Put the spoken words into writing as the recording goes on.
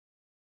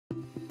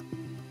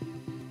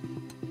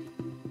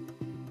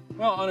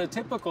Well, on a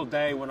typical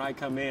day when I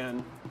come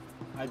in,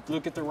 I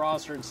look at the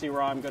roster and see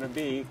where I'm going to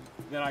be.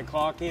 Then I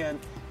clock in.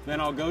 Then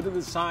I'll go to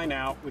the sign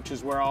out, which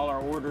is where all our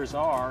orders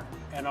are,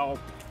 and I'll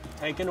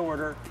take an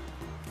order,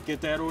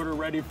 get that order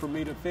ready for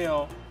me to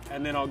fill,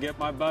 and then I'll get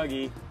my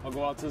buggy, I'll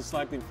go out to the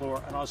selecting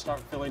floor, and I'll start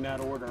filling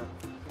that order.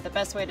 The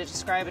best way to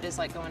describe it is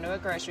like going to a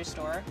grocery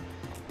store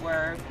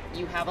where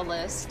you have a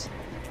list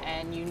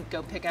and you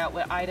go pick out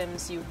what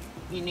items you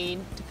need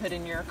to put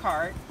in your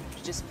cart.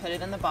 You just put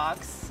it in the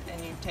box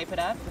and you tape it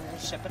up and then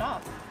ship it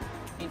off.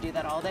 You do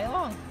that all day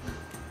long.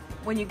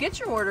 When you get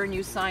your order and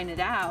you sign it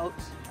out,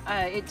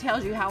 it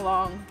tells you how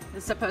long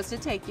it's supposed to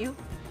take you,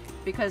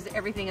 because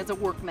everything is a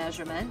work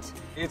measurement.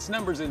 It's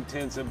numbers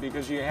intensive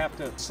because you have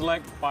to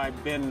select by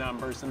bin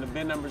numbers, and the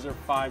bin numbers are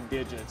 5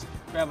 digits.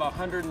 We have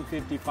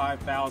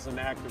 155,000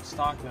 active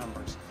stock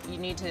numbers. You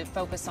need to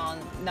focus on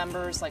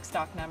numbers like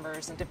stock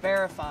numbers and to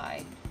verify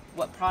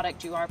what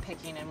product you are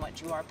picking and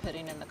what you are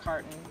putting in the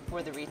carton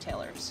for the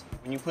retailers.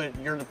 When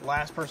you're the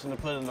last person to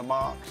put it in the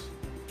box,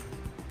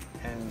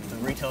 and the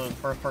retailer is the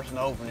first person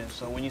to open it,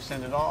 so when you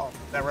send it off,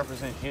 that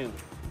represents you.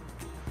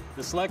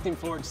 The selecting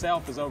floor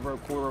itself is over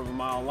 1/4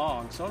 mile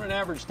long, so on an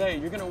average day,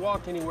 you're going to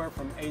walk anywhere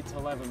from 8 to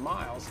 11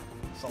 miles.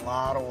 It's a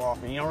lot of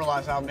walking. You don't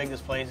realize how big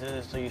this place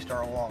is until you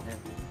start walking.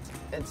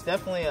 It's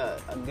definitely a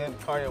good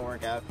cardio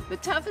workout. The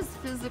toughest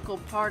physical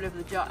part of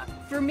the job,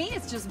 for me,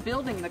 it's just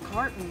building the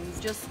cartons,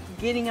 just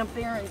getting up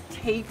there and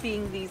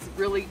taping these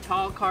really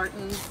tall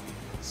cartons.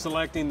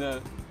 Selecting the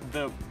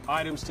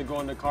items to go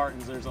in the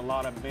cartons, there's a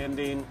lot of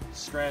bending,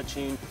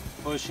 stretching,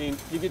 pushing.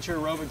 You get your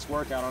aerobics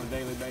workout on a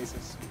daily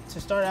basis. To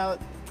start out,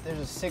 there's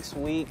a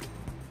 6-week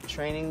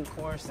training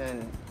course,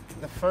 and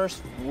the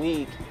first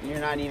week you're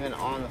not even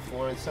on the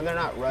floor, so they're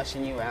not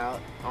rushing you out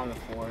on the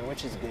floor,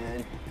 which is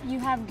good. You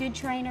have good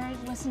trainers,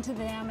 listen to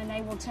them, and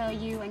they will tell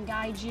you and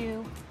guide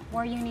you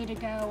where you need to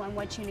go and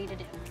what you need to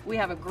do. We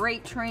have a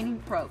great training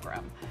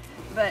program,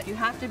 but you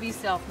have to be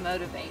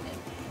self-motivated.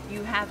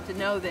 You have to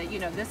know that,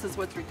 this is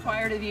what's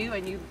required of you,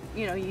 and you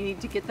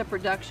need to get the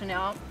production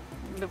out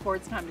before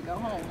it's time to go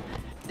home.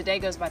 The day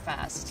goes by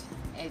fast.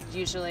 It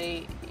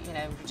usually,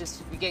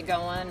 you get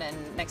going,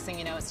 and next thing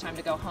you know, it's time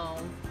to go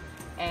home.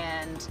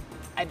 And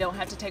I don't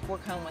have to take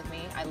work home with me.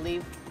 I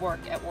leave work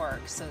at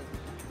work, so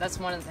that's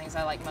one of the things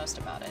I like most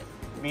about it.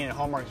 Being at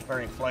Hallmark is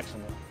very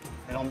flexible,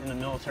 and I'm in the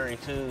military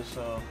too,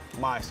 so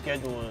my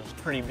schedule is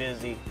pretty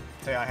busy.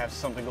 Say I have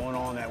something going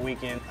on that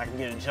weekend, I can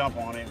get a jump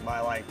on it by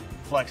like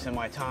flexing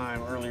my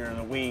time earlier in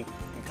the week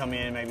and come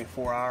in maybe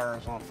 4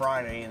 hours on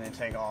Friday and then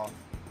take off.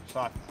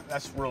 So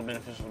that's real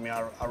beneficial to me.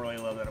 I really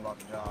love that about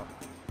the job.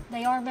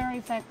 They are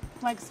very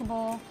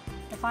flexible.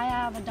 If I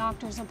have a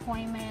doctor's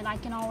appointment, I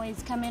can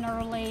always come in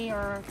early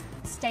or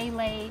stay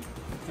late.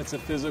 It's a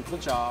physical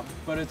job,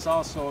 but it's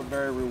also a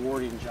very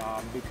rewarding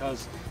job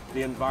because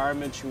the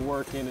environment you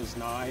work in is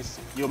nice.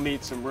 You'll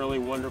meet some really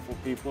wonderful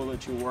people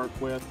that you work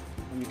with,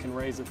 and you can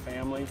raise a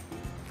family.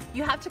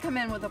 You have to come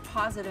in with a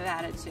positive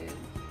attitude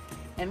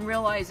and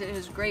realize it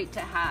is great to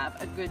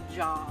have a good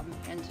job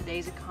in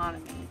today's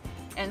economy.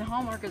 And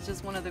Hallmark is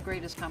just one of the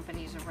greatest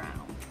companies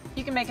around.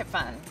 You can make it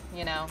fun,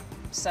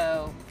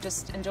 so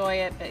just enjoy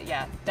it, but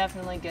yeah,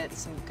 definitely get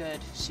some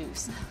good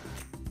shoes.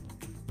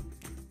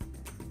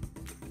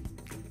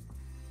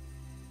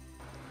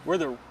 We're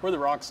the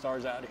rock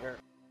stars out here.